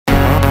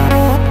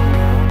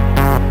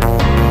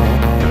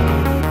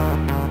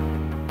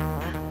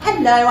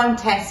Hello, I'm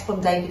Tess from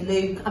David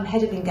Luke. I'm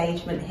Head of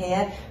Engagement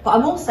here, but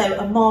I'm also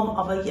a mom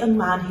of a young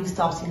man who's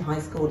starting high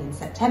school in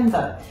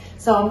September.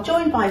 So I'm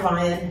joined by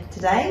Ryan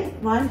today.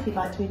 Ryan, if you'd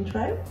like to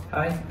intro.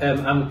 Hi,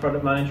 I'm the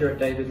Product Manager at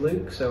David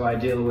Luke, so I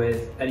deal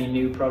with any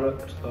new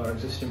product or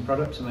existing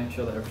product to make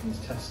sure that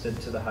everything's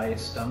tested to the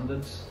highest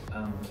standards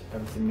and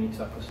everything meets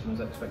our customers'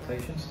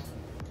 expectations.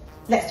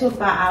 Let's talk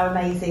about our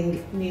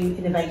amazing new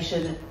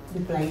innovation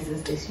with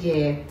blazers this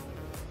year.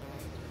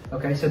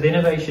 Okay, so the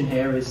innovation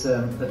here is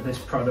that this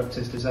product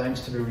is designed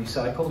to be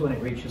recycled when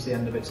it reaches the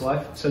end of its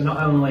life. So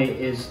not only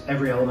is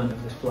every element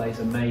of this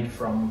blazer made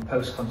from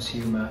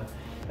post-consumer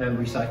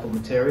recycled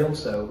material,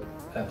 so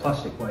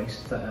plastic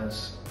waste that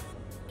has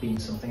been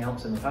something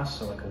else in the past,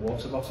 so like a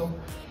water bottle.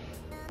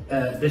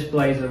 This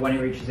blazer, when it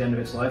reaches the end of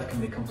its life,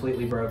 can be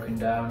completely broken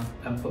down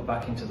and put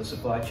back into the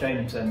supply chain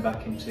and turned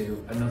back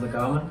into another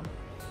garment,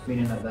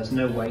 meaning that there's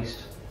no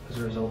waste as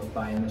a result of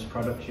buying this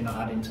product. You're not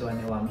adding to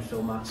any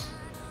landfill mass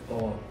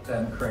or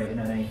creating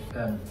any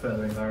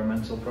further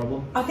environmental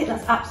problem. I think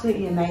that's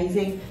absolutely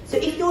amazing. So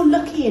if you're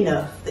lucky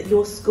enough that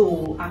your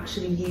school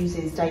actually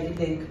uses David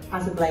Luke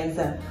as a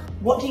blazer,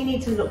 what do you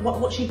need to look?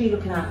 What should you be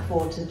looking out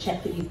for to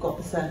check that you've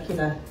got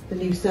the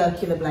new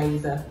circular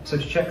blazer? So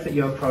to check that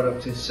your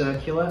product is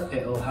circular,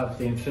 it'll have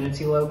the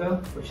infinity logo,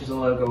 which is a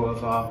logo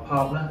of our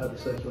partner at the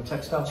Circular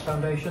Textiles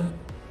Foundation.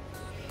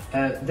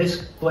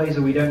 This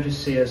blazer we don't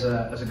just see as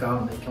a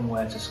garment that you can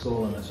wear to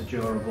school and as a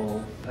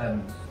durable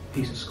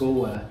piece of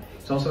schoolwear.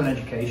 It's also an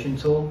education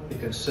tool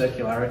because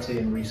circularity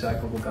and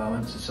recyclable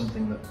garments is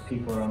something that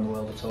people around the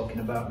world are talking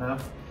about now.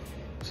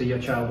 So your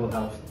child will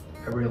have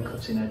a real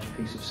cutting-edge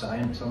piece of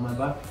science on their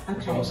back. Okay.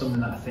 It's all something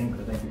that I think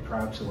that they'd be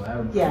proud to wear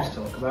and proud to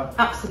talk about.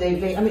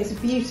 Absolutely. I mean, it's a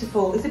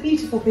beautiful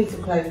piece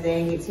of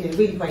clothing. It's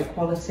really great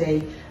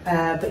quality.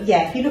 But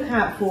yeah, if you look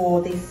out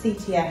for these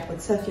CTF, or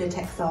Circular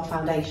Textile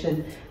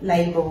Foundation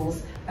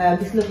labels,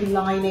 this lovely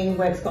lining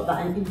where it's got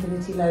that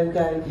infinity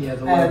logo. Yeah,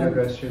 the logo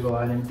goes through the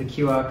lining. The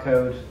QR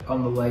code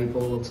on the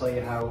label will tell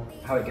you how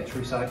it gets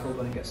recycled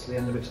when it gets to the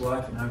end of its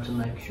life and how to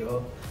make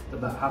sure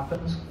that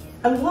happens.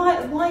 And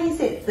why is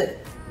it that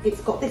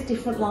it's got this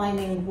different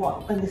lining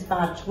and this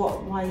badge?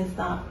 Why is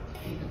that?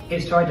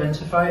 It's to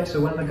identify it,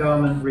 so when the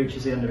garment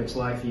reaches the end of its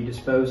life, you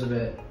dispose of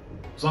it.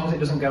 As long as it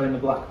doesn't go in the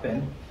black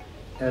bin,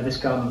 this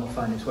garment will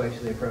find its way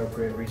to the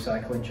appropriate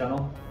recycling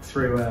channel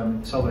through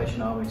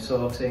Salvation Army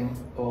sorting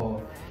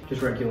or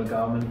just regular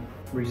garment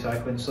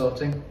recycling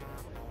sorting.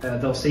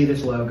 They'll see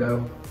this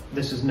logo.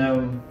 This is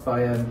known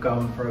by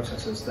garment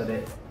processors that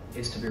it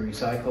is to be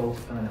recycled,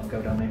 and then it'll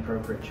go down the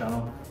appropriate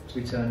channel to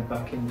be turned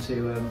back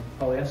into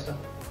polyester.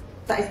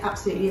 That is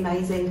absolutely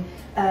amazing.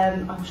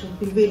 I'm sure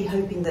we'll be really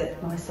hoping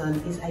that my son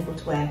is able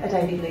to wear a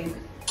David Luke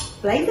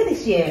blazer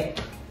this year.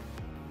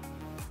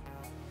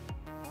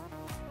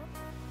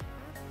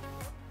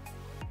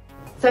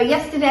 So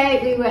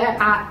yesterday we were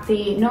at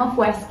the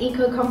Northwest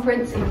Eco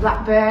Conference in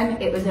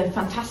Blackburn. It was a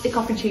fantastic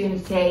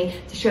opportunity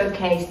to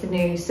showcase the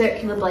new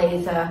circular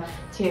blazer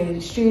to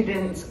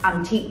students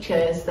and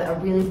teachers that are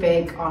really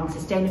big on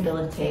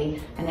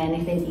sustainability and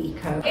anything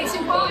eco. It's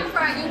important for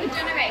our younger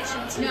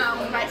generation to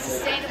know about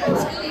sustainable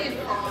school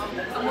uniform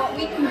and what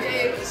we can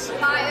do as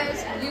suppliers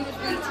and you as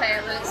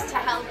retailers to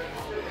help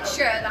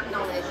share that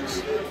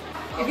knowledge.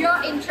 If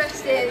you're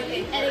interested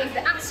in any of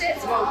the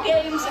assets or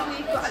games that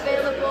we've got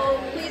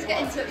available, please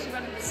get in touch with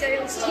one of the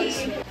sales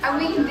team and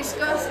we can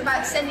discuss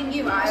about sending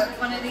you out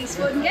one of these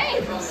fun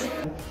games.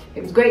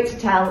 It was great to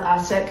tell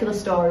our circular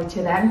story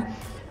to them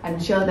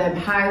and show them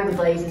how the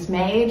blazer is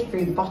made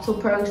through the bottle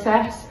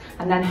process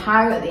and then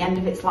how at the end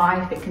of its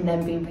life it can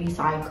then be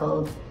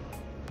recycled.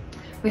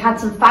 We had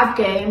some fab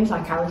games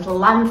like our little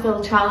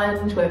landfill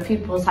challenge where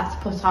pupils had to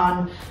put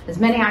on as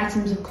many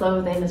items of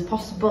clothing as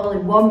possible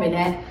in 1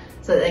 minute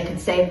so that they could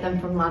save them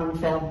from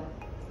landfill.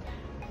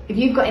 If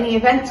you've got any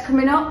events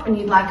coming up and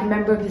you'd like a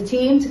member of the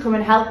team to come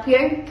and help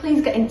you,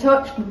 please get in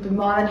touch. We'd be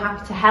more than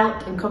happy to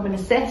help and come and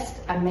assist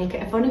and make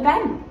it a fun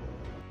event.